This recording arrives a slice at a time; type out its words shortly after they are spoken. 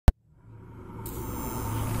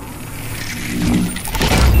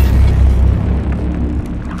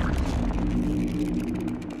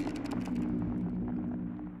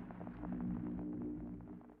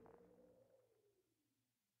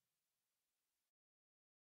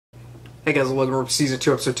Hey guys, welcome to Season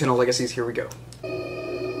 2, Episode 10 of Legacies. Here we go.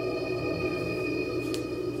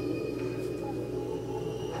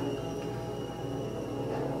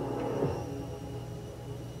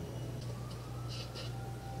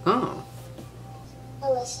 Oh.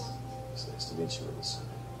 Alyssa. It's nice to meet you, Alyssa.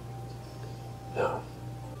 No.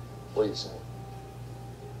 What are you saying?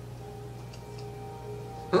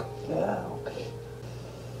 Huh? Yeah, okay.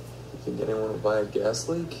 You think anyone would buy a gas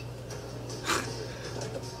leak?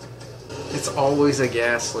 It's always a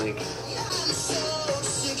gas leak.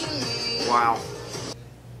 Wow.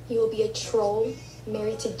 You will be a troll,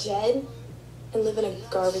 married to Jed, and live in a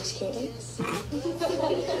garbage can.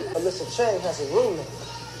 Alyssa Chang has a roommate.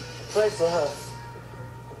 Pray for her.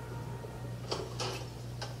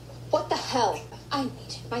 What the hell? I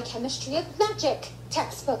need my chemistry of magic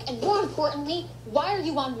textbook, and more importantly, why are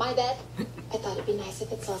you on my bed? I thought it'd be nice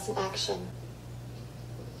if it saw some action.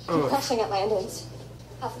 I'm crushing at Landon's.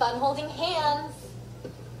 Have fun holding hands.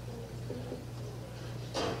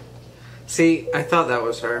 See, I thought that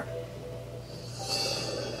was her.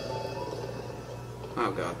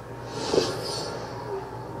 Oh god.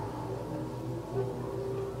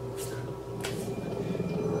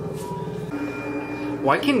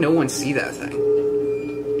 Why can no one see that thing?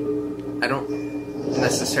 I don't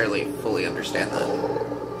necessarily fully understand that.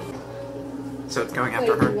 So it's going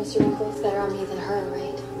after Wait, her. Mr. Winkle's better on me than her,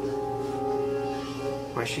 right?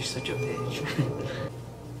 Why is she such a bitch?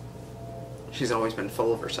 She's always been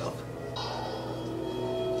full of herself.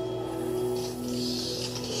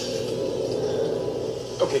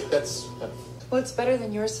 Okay, that's... Well, it's better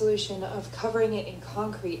than your solution of covering it in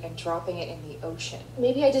concrete and dropping it in the ocean.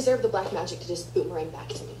 Maybe I deserve the black magic to just boomerang back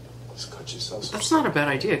to me. Just cut yourself some... That's not a bad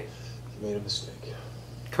idea. You made a mistake.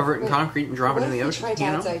 Cover it in concrete and drop it in the ocean. What if we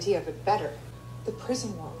You try know? Dad's idea, but better? The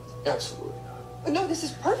prison world. Absolutely not. No, this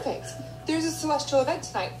is perfect. There's a celestial event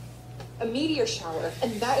tonight. A meteor shower.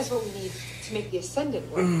 And that is what we need to make the Ascendant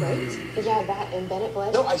work, right? Yeah, that and Bennett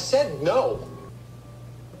blood. No, I said no!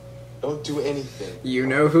 Don't do anything. You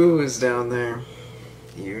know who is down there.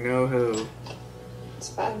 You know who. It's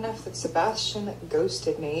bad enough that Sebastian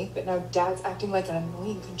ghosted me, but now Dad's acting like an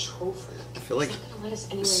annoying control freak. I feel like He's not gonna let us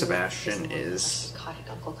anywhere near Sebastian the prison world is... unless you caught it,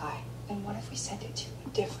 Uncle Kai. And what if we send it to a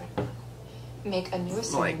different one? Make a new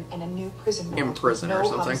Ascendant Like, and a new prison world in prison with or no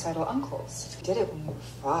something? homicidal uncles. We did it when we were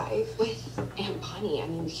 5. With Aunt Bonnie, I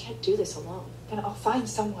mean, we can't do this alone. Then I'll find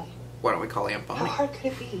someone. Why don't we call Aunt How Bonnie? hard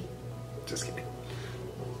could it be? Just kidding.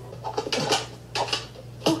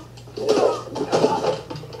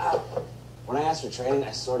 When I asked for training,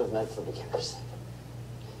 I sort of meant for beginners.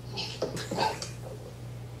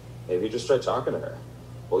 Maybe just try talking to her.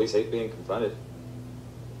 Bullies hate being confronted.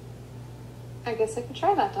 I guess I could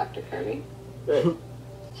try that, Dr. Kirby. Great.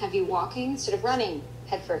 Have you walking instead of running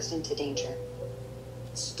headfirst into danger?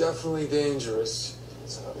 It's definitely dangerous.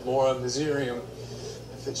 It's more a Miserium.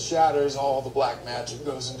 If it shatters, all the black magic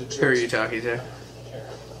goes into Who are you Jersey. talking to?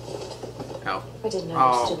 Oh. I didn't know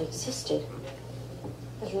Oh. it still existed.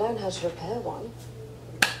 Let alone how to repair one.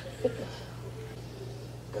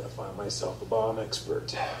 Gotta find myself a bomb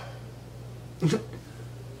expert.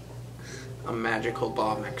 A magical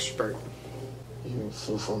bomb expert. You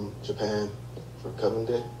flew from Japan for Coven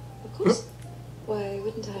Day? Of course. Why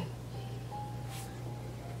wouldn't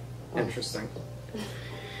I? Interesting.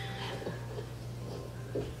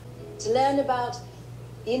 To learn about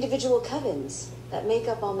the individual covens that make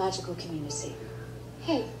up our magical community.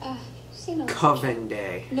 Hey, seen a Coven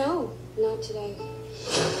Day. No, not today.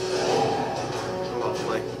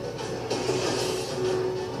 Lovely.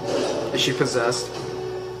 Is she possessed?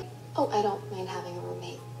 Oh, I don't mind having a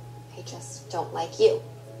roommate. I just don't like you.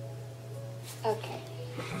 Okay.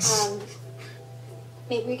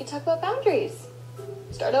 Maybe we could talk about boundaries.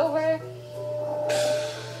 Start over.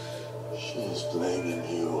 She's blaming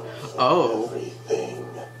you Oh. for everything.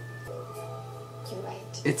 You're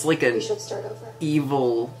right. It's like We an should start over.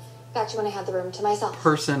 evil Back to when I had the room to myself.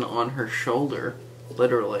 person on her shoulder.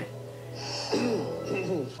 Literally.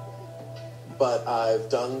 But I've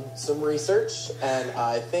done some research, and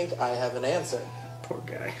I think I have an answer. Poor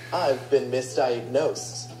guy. I've been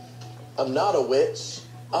misdiagnosed. I'm not a witch.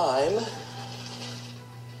 I'm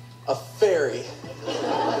a fairy.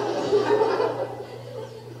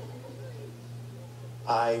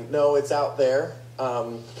 I know it's out there,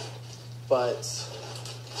 but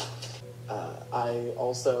I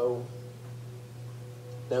also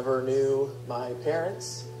never knew my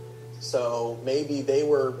parents, so maybe they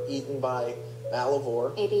were eaten by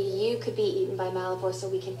Malivore. Maybe you could be eaten by Malivore so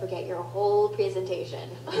we can forget your whole presentation.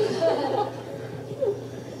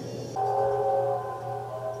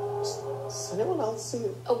 Does anyone else see?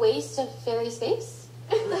 A waste of fairy space?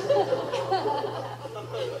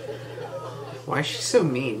 Why is she so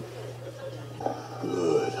mean?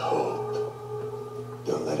 Good hope.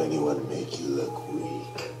 Don't let anyone make you look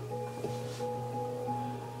weak.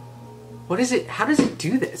 What is it? How does it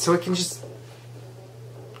do that? So it can just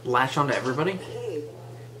latch onto everybody?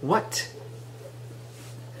 What?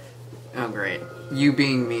 Oh, great. You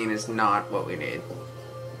being mean is not what we need.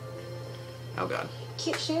 Oh, God.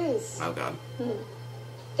 Cute shoes. Oh, God.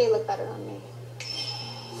 They look better on me.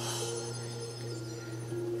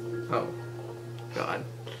 Oh, God.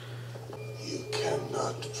 You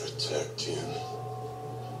cannot protect him.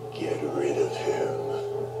 Get rid of him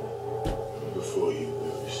before you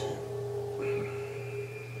lose him.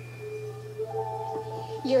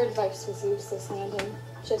 Your advice was useless, Landon.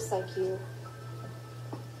 Just like you.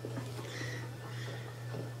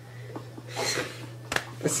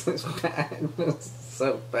 This is bad. This is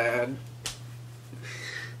so bad.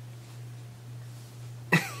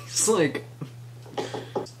 It's like...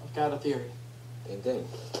 I've got a theory. Ding.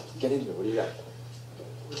 Get into it. What do you got?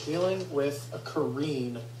 We're dealing with a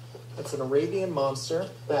Kareen. It's an Arabian monster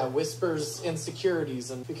that whispers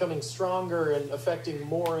insecurities and becoming stronger and affecting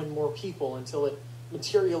more and more people until it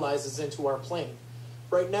materializes into our plane.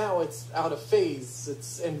 Right now, it's out of phase.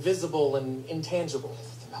 It's invisible and intangible.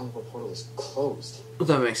 The Malibu portal is closed. Well,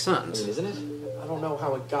 that makes sense. I mean, isn't it? I don't know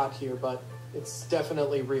how it got here, but it's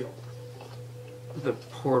definitely real. The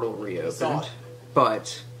portal reopened. Saw it.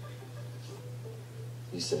 But...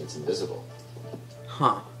 You said it's invisible.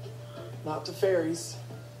 Huh. Not to fairies.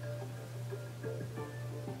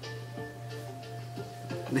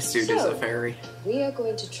 This dude is a fairy. We are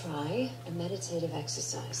going to try a meditative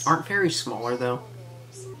exercise. Aren't fairies smaller, though?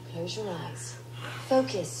 Close your eyes.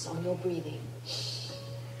 Focus on your breathing.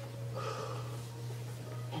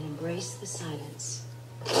 And embrace the silence.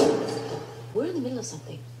 We're in the middle of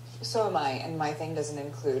something. So am I, and my thing doesn't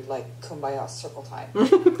include, like, kumbaya circle time.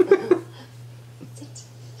 That's it.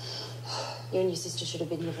 You and your sister should have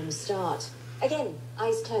been here from the start. Again,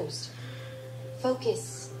 eyes closed.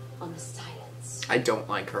 Focus on the silence. I don't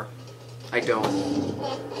like her. I don't.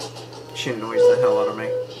 She annoys the hell out of me.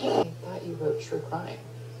 I thought you wrote true crime.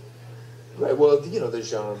 Right, well, you know, the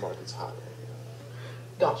genre market's hot right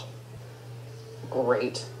now. Gotcha.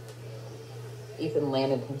 Great. Ethan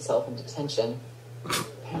landed himself in detention.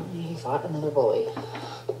 Apparently he fought another bully.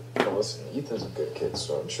 Well, listen, Ethan's a good kid,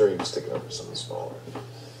 so I'm sure he was sticking up for something smaller.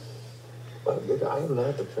 But look, I am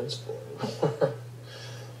not the principal anymore.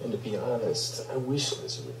 And to be honest, I wish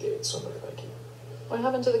Lizzie would date somebody like you. What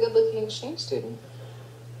happened to the good-looking exchange student?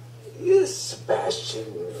 Yes, Sebastian.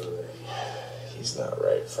 He's not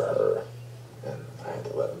right for her. And I had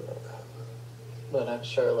to let him know that. But I'm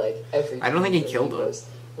sure, like, every I don't think he killed him. was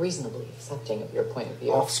reasonably accepting of your point of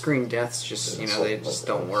view. Off-screen deaths just, you know, they just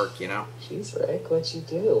don't work, you know? Jeez, Rick, what'd you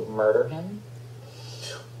do? Murder him?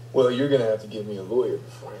 Well, you're going to have to give me a lawyer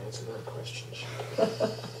before I answer that question.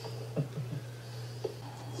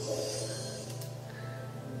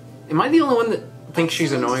 Am I the only one that thinks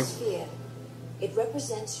she's annoying? Sphere. It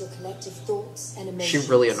represents your collective thoughts and She emotions.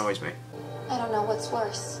 really annoys me. I don't know what's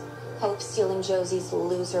worse. Hope stealing Josie's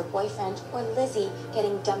loser boyfriend, or Lizzie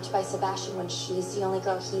getting dumped by Sebastian when she's the only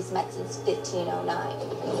girl he's met since 1509.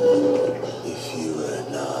 If you were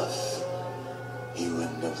enough, he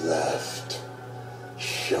wouldn't have left.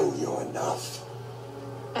 Show you're enough.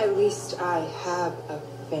 At least I have a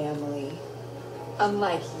family.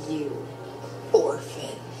 Unlike you,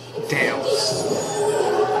 orphan. Damn.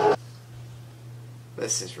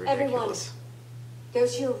 This is ridiculous. Go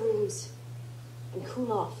to your rooms and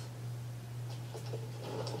cool off.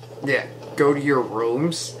 Yeah, go to your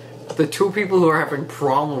rooms. The two people who are having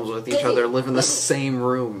problems with each other live in the same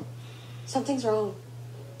room. Something's wrong.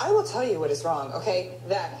 I will tell you what is wrong, okay?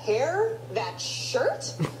 That hair, that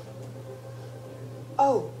shirt.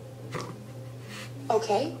 Oh.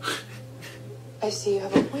 Okay. I see you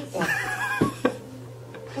have a point there.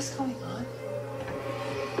 What's going on?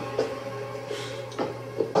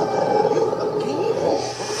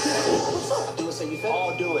 Do it so you think.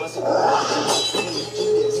 I'll do it.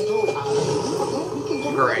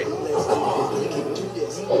 Great.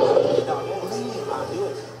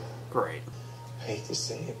 Great. I hate to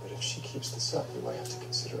say it, but if she keeps this up, we might have to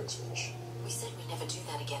consider expulsion. We said we'd never do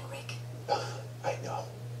that again, Rick. I know.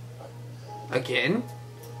 Again?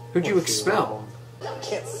 Who'd you expel? I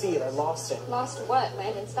can't see it. I lost it. Lost what?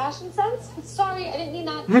 Landon's fashion sense? Sorry, I didn't mean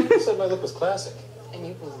that. You said my look was classic. And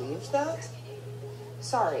you believed that?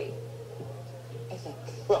 Sorry. I think.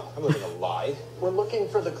 Well, I'm living a lie. We're looking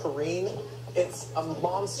for the Kareen. It's a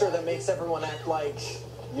monster that makes everyone act like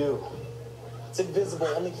you. It's invisible.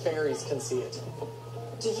 Only fairies can see it.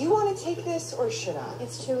 Do you want to take this or should I?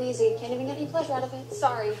 It's too easy. Can't even get any pleasure out of it.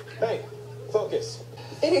 Sorry. Hey, focus.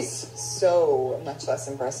 It is so much less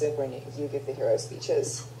impressive when you give the hero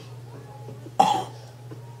speeches.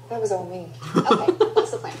 That was all me. Okay,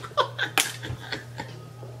 what's the plan?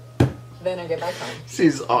 Then I get back home.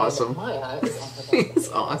 She's awesome. And Maya is on her balcony. She's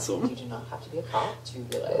awesome. You do not have to be a cop to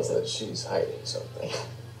realize That it. she's hiding something.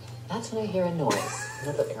 That's when I hear a noise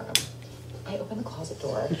in the living room. I open the closet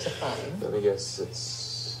door to find... Let me guess,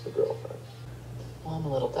 it's the girlfriend. Well, I'm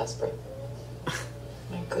a little desperate.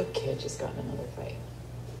 My good kid just got in another fight.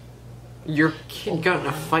 Your kid got in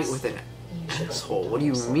a fight with an asshole. What do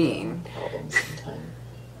you mean? Problems sometime.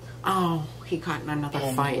 Oh, he got in another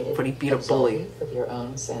And fight, would it but he beat a absolve bully. you of your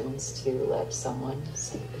own sins to let someone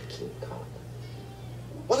save a cute cop.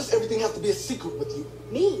 Why does everything have to be a secret with you?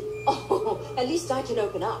 Me? Oh, at least I can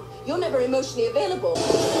open up. You're never emotionally available.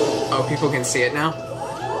 Oh, people can see it now?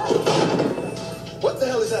 What the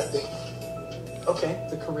hell is that thing? Okay,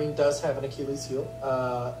 the Kareen does have an Achilles heel.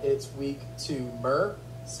 It's weak to myrrh,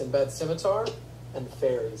 Sinbad scimitar, and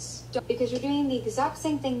fairies. Because you're doing the exact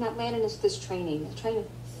same thing that Landon is with this training. It's trying to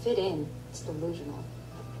fit in. It's delusional.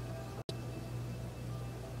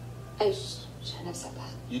 I shouldn't have said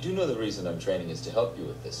that. You do know the reason I'm training is to help you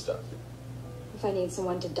with this stuff. If I need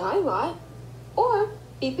someone to die, why? Or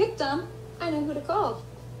be victim, I know who to call.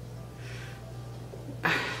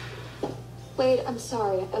 Wade, I'm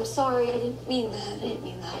sorry. I'm sorry. I didn't mean that. I didn't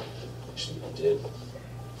mean that. Actually, you did.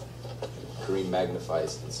 Kareem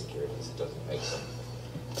magnifies insecurities. It doesn't make them.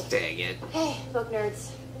 Dang it. Hey, book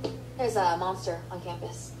nerds. There's a monster on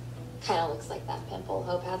campus. Kind of looks like that pimple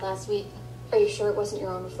Hope had last week. Are you sure it wasn't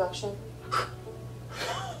your own reflection?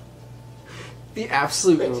 The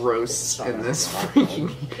absolute roasts in this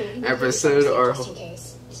freaking episode are Just in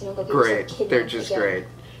case. So nobody great. gets They're kidnapped just again. great.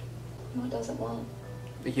 No one doesn't want.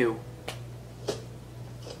 You.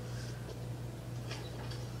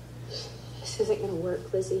 This isn't gonna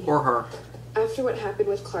work, Lizzie. Or her. After what happened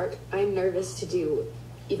with Clark, I'm nervous to do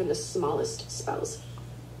even the smallest spells.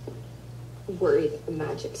 Worried the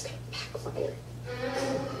magic's gonna backfire.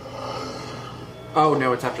 Oh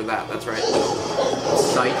no, it's after that. That's right.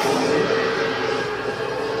 Psych.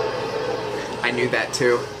 I knew that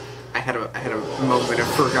too. I had a moment of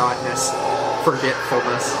forgetfulness.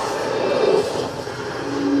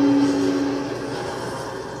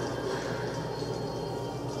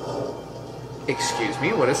 Excuse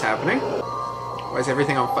me, what is happening? Why is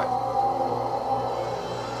everything on fire?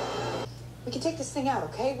 We can take this thing out,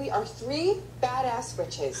 okay? We are 3 badass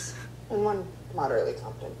witches and 1 moderately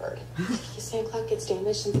competent bird. If Sam Clark gets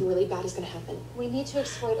damaged, something really bad is gonna happen. We need to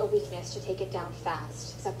exploit a weakness to take it down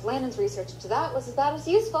fast. Except Landon's research into that was about as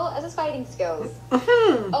useful as his fighting skills.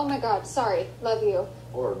 Oh my god, sorry. Love you.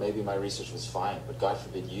 Or maybe my research was fine, but God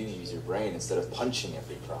forbid you use your brain instead of punching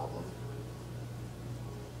every problem.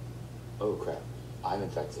 Oh crap, I'm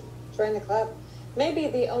infected. Join the club. Maybe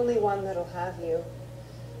the only one that'll have you.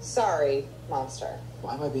 Sorry, monster.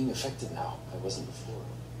 Why am I being affected now? I wasn't before.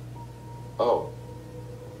 Oh.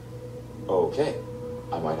 Okay.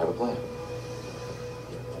 I might have a plan.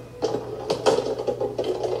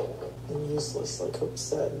 Useless, like Hope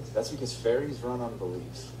said. That's because fairies run on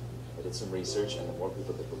belief. I did some research, and the more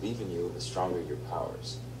people that believe in you, the stronger your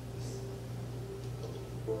powers.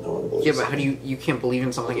 No one believes Yeah, but how do you can't believe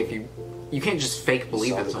in something if you can't just fake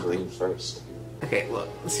believe in You saw the something. Kareem first. Okay, look.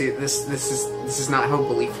 See, this is not how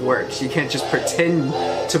belief works. You can't just pretend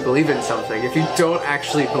to believe in something if you don't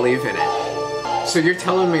actually believe in it. So you're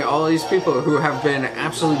telling me all these people who have been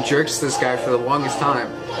absolute jerks to this guy for the longest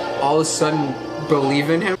time, all of a sudden believe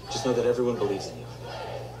in him? Just know that everyone believes in you.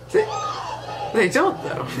 They don't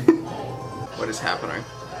though. What is happening?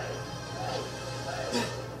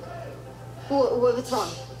 What's wrong?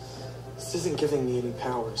 This isn't giving me any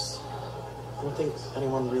powers. I don't think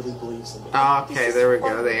anyone really believes in me. Okay, there we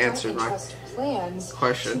go. They answered my Entrust plans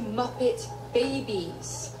question. to Muppet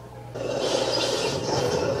babies.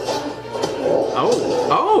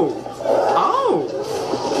 Oh!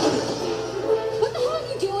 What the hell are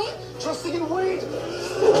you doing? Trusting in Wade.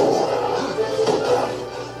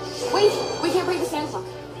 Wait, we can't break the sand clock.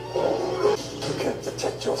 You can't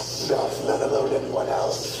protect yourself, let alone anyone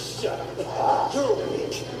else. Shut up. You're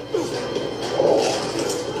weak.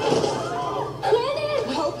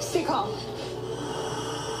 Landon! Hope, stay calm.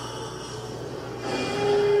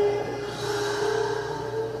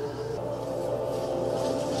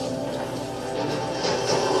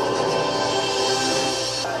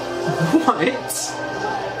 What?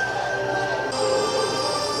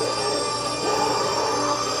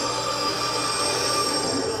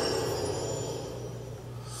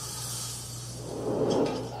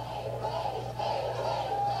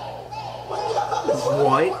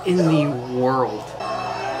 What in the world?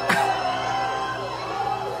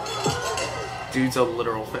 Dude's a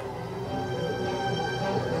literal fit.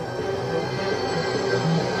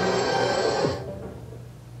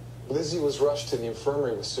 Lizzie was rushed to the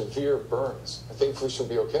infirmary with severe burns. Thankfully, she'll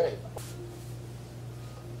be okay.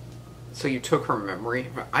 So you took her memory?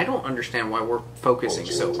 I don't understand why we're focusing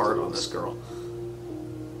so hard on this girl.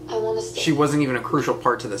 I want to stay. She wasn't even a crucial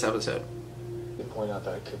part to this episode. You point out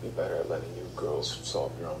that I could be better at letting you girls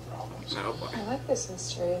solve your own problems. Oh boy. I like this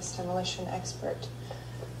mysterious demolition expert.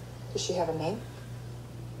 Does she have a name?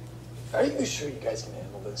 Are you sure you guys can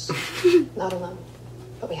handle this? Not alone,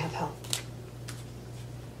 but we have help.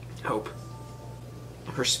 Hope.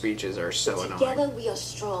 Her speeches are so Together annoying. we are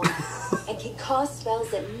strong and can cast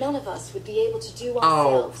spells that none of us would be able to do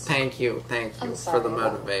Oh, ourselves. thank you I'm for sorry the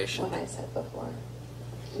about motivation. what I said before.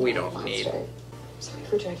 We don't need. Monster. Sorry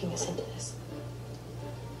for dragging us into this.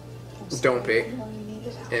 I'm sorry. Don't be. I know you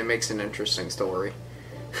needed help. It makes an interesting story.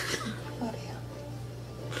 Love you.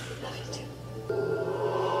 Love you too.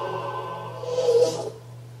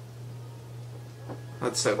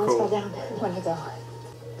 That's so Let's go cool. down. When to go.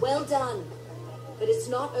 Well done. But it's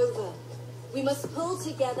not over. We must pull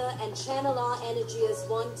together and channel our energy as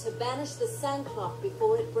one to banish the sand clock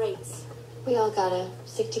before it breaks. We all gotta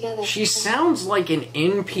stick together. She sounds like an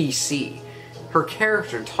NPC. Her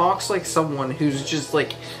character talks like someone who's just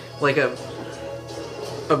like a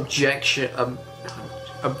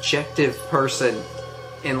objective person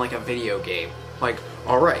in like a video game. Like,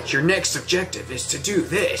 alright, your next objective is to do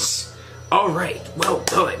this. Alright, well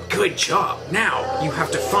done, good job. Now, you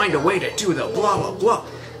have to find a way to do the blah blah blah.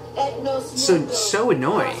 So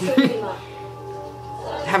annoying.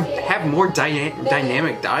 have more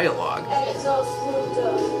dynamic dialogue.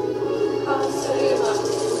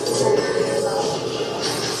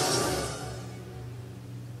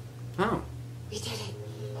 Oh. We did it.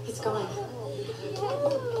 It's going.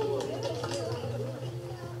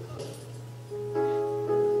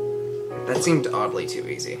 That seemed oddly too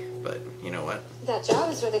easy, but you know what? That job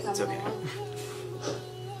is really It's coming okay. along.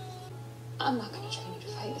 I'm not gonna train you to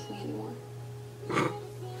fight with me anymore.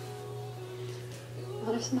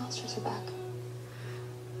 What if the monsters are back?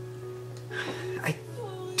 I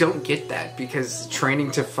don't get that, because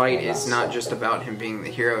training to fight is not just about him being the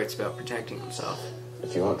hero, it's about protecting himself.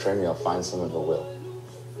 If you won't train me, I'll find someone who will.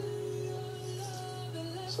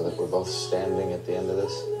 So that we're both standing at the end of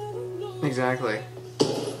this. Exactly.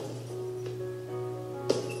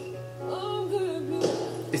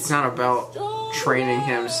 It's not about training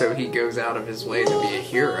him so he goes out of his way to be a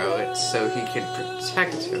hero, it's so he can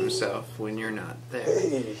protect himself when you're not there.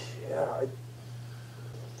 Hey, yeah,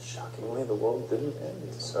 shockingly, the world didn't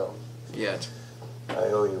end, so Yet. I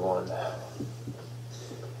owe you one.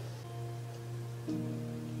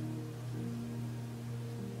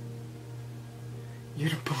 You're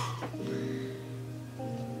the bomb.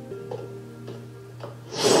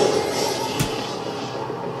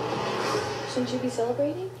 Shouldn't you be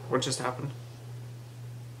celebrating? What just happened?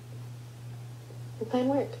 Your plan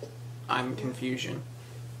worked. I'm confusion.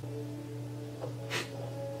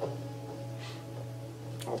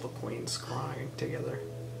 All the queens crying together.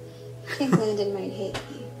 I think Landon might hate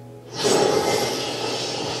me.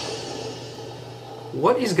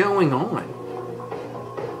 What is going on?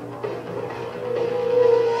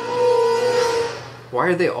 Why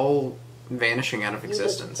are they all vanishing out of You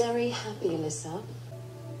existence? look very happy, Alyssa.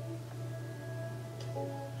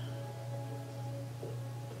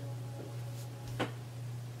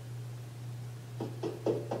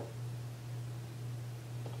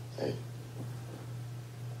 Hey.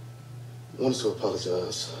 I wanted to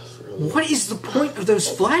apologize for earlier. What is the point of those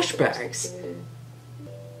flashbacks?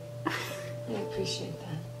 I appreciate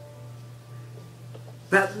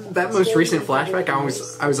that. That most recent flashback,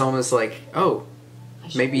 I was almost like, oh,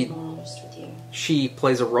 maybe Be more honest with you. she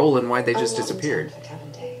plays a role in why they just I'm not in disappeared. town for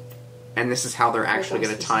Kevin Day. And this is how they're actually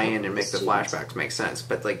going to tie in and make the flashbacks make sense.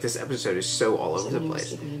 But like this episode is so all over the Someone was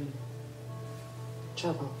place. giving him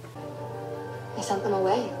trouble. I sent them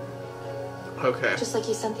away, Okay. just like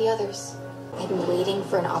you sent the others. I'd been waiting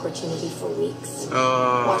for an opportunity for weeks.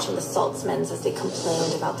 Watching the Saltzmans as they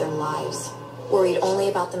complained about their lives. Worried only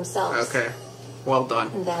about themselves. Okay. Well done.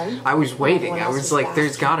 And then, I was waiting. everyone I else was was like, back.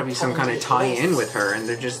 there's got to be some Kevin kind of took tie-in place. with her, and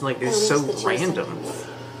they're just like, I it's reached so the two random. sentence.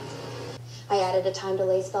 I added a time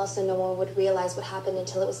delay spell so no one would realize what happened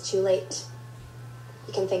until it was too late.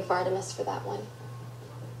 You can thank Artemis for that one.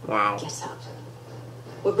 Wow. Get up.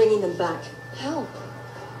 We're bringing them back. How?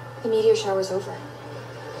 The meteor shower's over.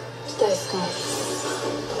 Guys, come on.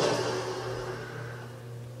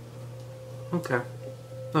 Okay.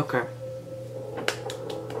 Okay.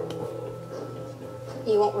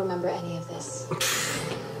 You won't remember any of this.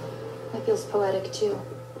 That feels poetic, too.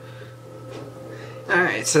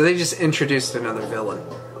 Alright, so they just introduced another villain.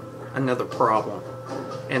 Another problem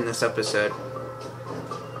in this episode.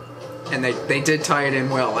 And they did tie it in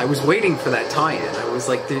well. I was waiting for that tie-in. I was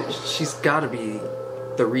like, she's gotta be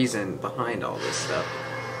the reason behind all this stuff.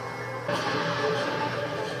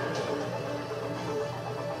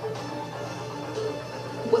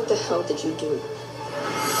 What the hell did you do?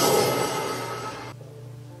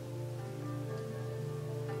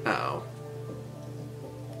 Uh-oh.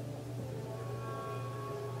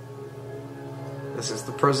 This is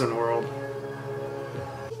the prison world.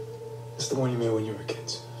 It's the one you made when you were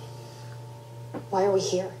kids. Why are we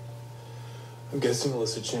here? I'm guessing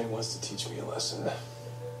Melissa Jane wants to teach me a lesson.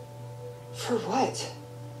 For what?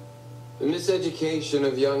 The miseducation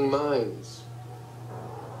of young minds.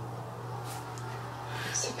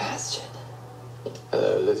 Sebastian.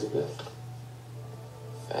 Hello, Elizabeth.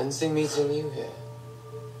 Fancy meeting you here.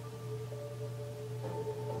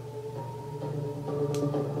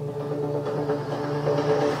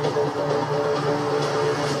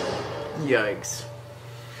 Yikes.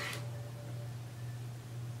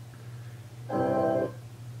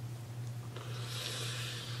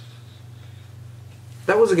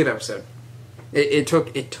 That was a good episode. It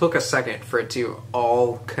took a second for it to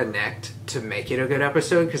all connect to make it a good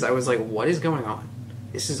episode, because I was like, what is going on?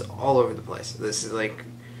 This is all over the place. This is like,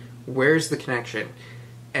 where's the connection?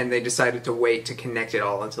 And they decided to wait to connect it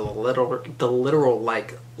all until the literal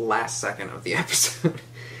like last second of the episode.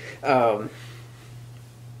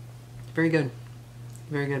 Very good.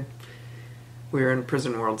 Very good. We're in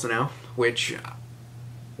prison worlds now, which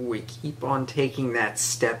we keep on taking that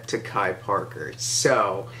step to Kai Parker.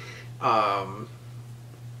 So,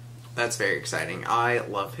 that's very exciting. I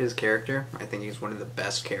love his character. I think he's one of the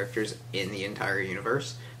best characters in the entire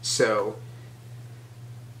universe. So,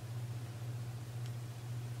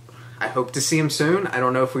 I hope to see him soon. I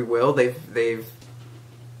don't know if we will. They've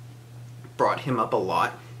brought him up a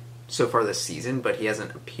lot so far this season, but he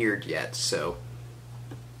hasn't appeared yet, so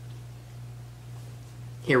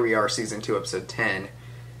here we are, season 2, episode 10.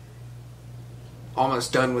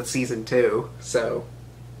 Almost done with season 2, so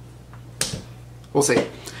we'll see.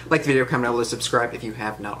 Like the video, comment down below, subscribe if you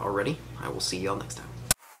have not already. I will see y'all next time.